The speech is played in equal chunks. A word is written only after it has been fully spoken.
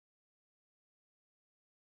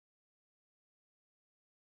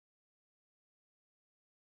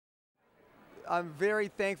I'm very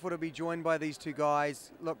thankful to be joined by these two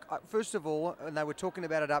guys. Look, first of all, and they were talking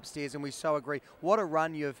about it upstairs, and we so agree, what a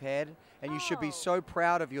run you've had, and you should be so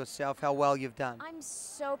proud of yourself, how well you've done. I'm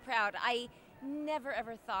so proud. I never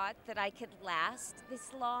ever thought that I could last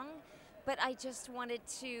this long, but I just wanted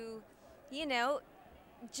to, you know,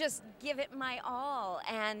 just give it my all,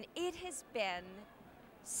 and it has been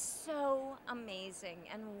so amazing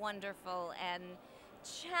and wonderful and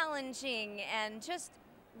challenging and just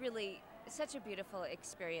really such a beautiful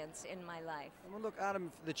experience in my life. Well, look,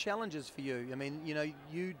 Adam, the challenges for you. I mean, you know,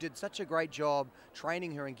 you did such a great job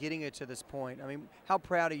training her and getting her to this point. I mean, how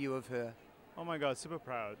proud are you of her? Oh my God, super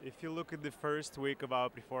proud. If you look at the first week of our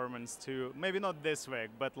performance too, maybe not this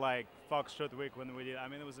week, but like Foxtrot week when we did, I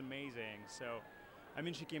mean, it was amazing. So, I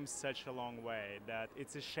mean, she came such a long way that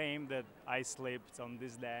it's a shame that I slipped on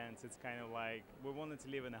this dance. It's kind of like, we wanted to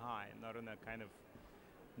live in a high, not in a kind of,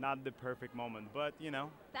 not the perfect moment, but you know,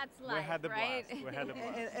 that's life, we had the right? blast. We had the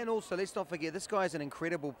blast. And also, let's not forget, this guy's an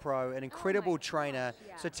incredible pro, an incredible trainer. Gosh,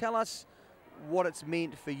 yeah. So tell us what it's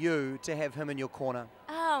meant for you to have him in your corner.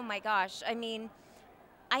 Oh my gosh, I mean,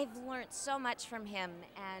 I've learned so much from him,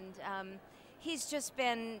 and he's just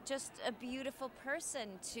been just a beautiful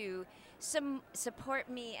person to support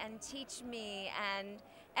me and teach me, and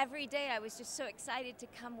every day I was just so excited to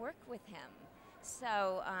come work with him.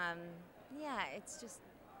 So yeah, it's just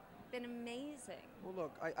been amazing. Well,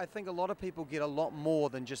 look, I think a lot of people get a lot more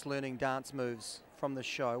than just learning dance moves from the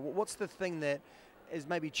show. What's the thing that has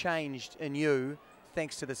maybe changed in you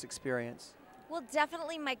thanks to this experience? Well,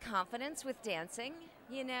 definitely my confidence with dancing,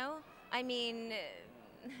 you know. I mean,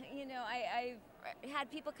 you know, I've had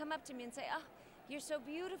people come up to me and say, oh, you're so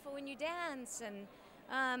beautiful when you dance.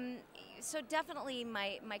 And so definitely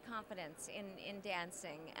my confidence in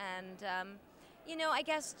dancing. And, you know, I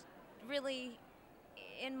guess really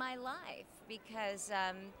in my life, because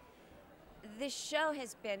this show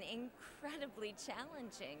has been incredibly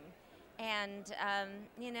challenging. And,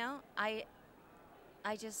 you know, I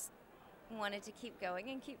just wanted to keep going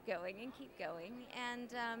and keep going and keep going.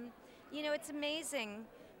 And, you know, it's amazing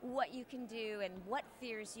what you can do and what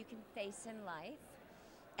fears you can face in life.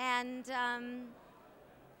 And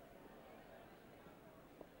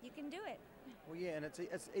you can do it. Well, yeah, and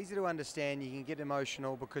it's easy to understand. You can get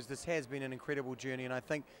emotional because this has been an incredible journey, and I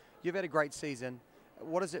think you've had a great season.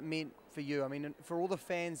 What has it meant for you? I mean, for all the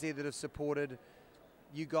fans there that have supported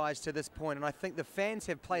you guys to this point, and I think the fans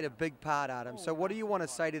have played a big part, Adam. So what do you want to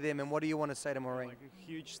say to them, and what do you want to say to Maureen? Like a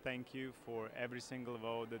huge thank you for every single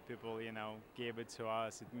vote that people, you know, gave it to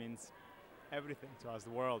us. It means everything to us,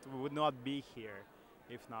 the world. We would not be here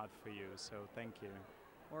if not for you, so thank you.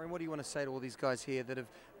 Maureen, what do you want to say to all these guys here that have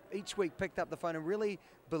each week picked up the phone and really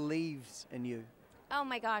believes in you? Oh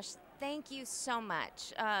my gosh, thank you so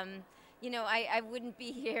much. You know, I wouldn't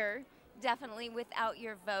be here definitely without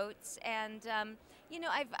your votes. And, you know,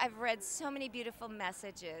 I've read so many beautiful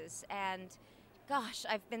messages, and gosh,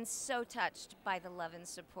 I've been so touched by the love and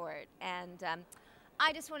support. And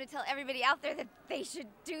I just want to tell everybody out there that they should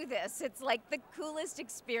do this. It's like the coolest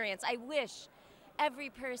experience. I wish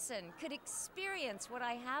every person could experience what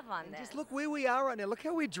I have on this. Just look where we are right now. Look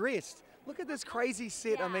how we're dressed. Look at this crazy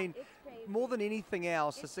set. Yeah, I mean, it's crazy. more than anything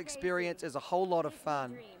else, this experience is a whole lot of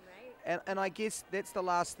fun. Dream, right? And I guess that's the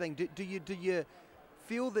last thing. Do you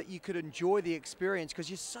feel that you could enjoy the experience because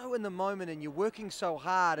you're so in the moment and you're working so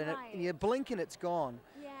hard, and, and you blink and it's gone?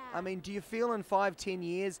 Yeah. I mean, do you feel in 5-10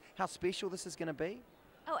 years how special this is going to be?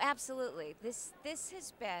 Oh, absolutely. This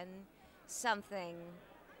has been something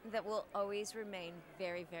that will always remain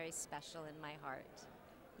very, very special in my heart.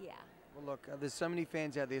 Yeah. Well, look, there's so many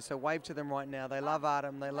fans out there, so wave to them right now. They love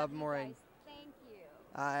Adam, they love Maureen. Thank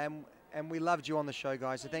you. And we loved you on the show,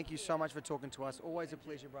 guys, so thank you so much for talking to us. Always a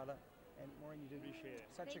pleasure, brother. And Maureen, you did Appreciate it.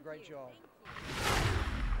 such a great job.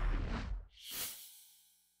 Thank you.